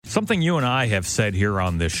Something you and I have said here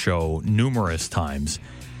on this show numerous times.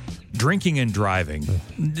 Drinking and driving,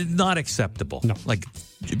 not acceptable. No. Like,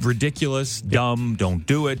 ridiculous, dumb, don't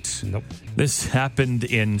do it. Nope. This happened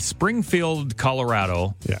in Springfield,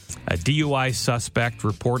 Colorado. Yeah. A DUI suspect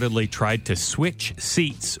reportedly tried to switch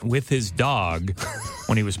seats with his dog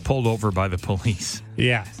when he was pulled over by the police.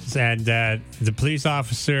 Yeah, and the police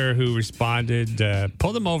officer who responded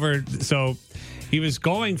pulled him over. So he was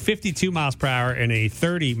going 52 miles per hour in a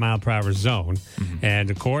 30 mile per hour zone. Mm-hmm.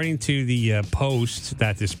 And according to the post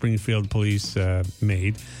that the Springfield police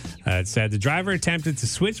made, it said the driver attempted to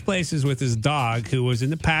switch places with his dog, who was in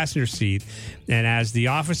the passenger seat. And as the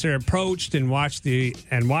officer approached and watched the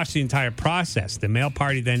entire process, the male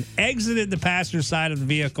party then exited the passenger side of the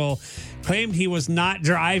vehicle, claimed he was not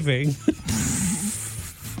driving.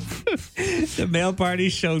 The male party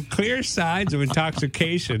showed clear signs of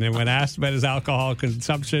intoxication, and when asked about his alcohol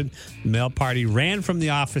consumption, the male party ran from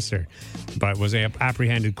the officer, but was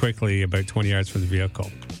apprehended quickly about 20 yards from the vehicle.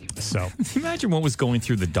 So, imagine what was going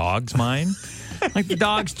through the dog's mind. Like, the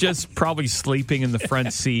dog's just probably sleeping in the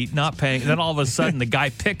front seat, not paying. And then all of a sudden, the guy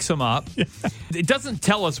picks him up. It doesn't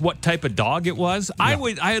tell us what type of dog it was. No.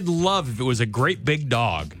 I'd love if it was a great big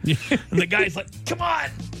dog. And the guy's like, "Come on,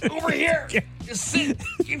 over here. Just sit.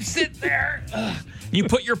 You sit there. You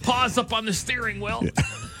put your paws up on the steering wheel.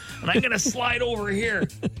 And I'm going to slide over here."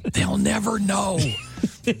 They'll never know.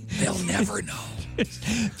 They'll never know.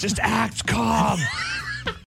 Just act calm.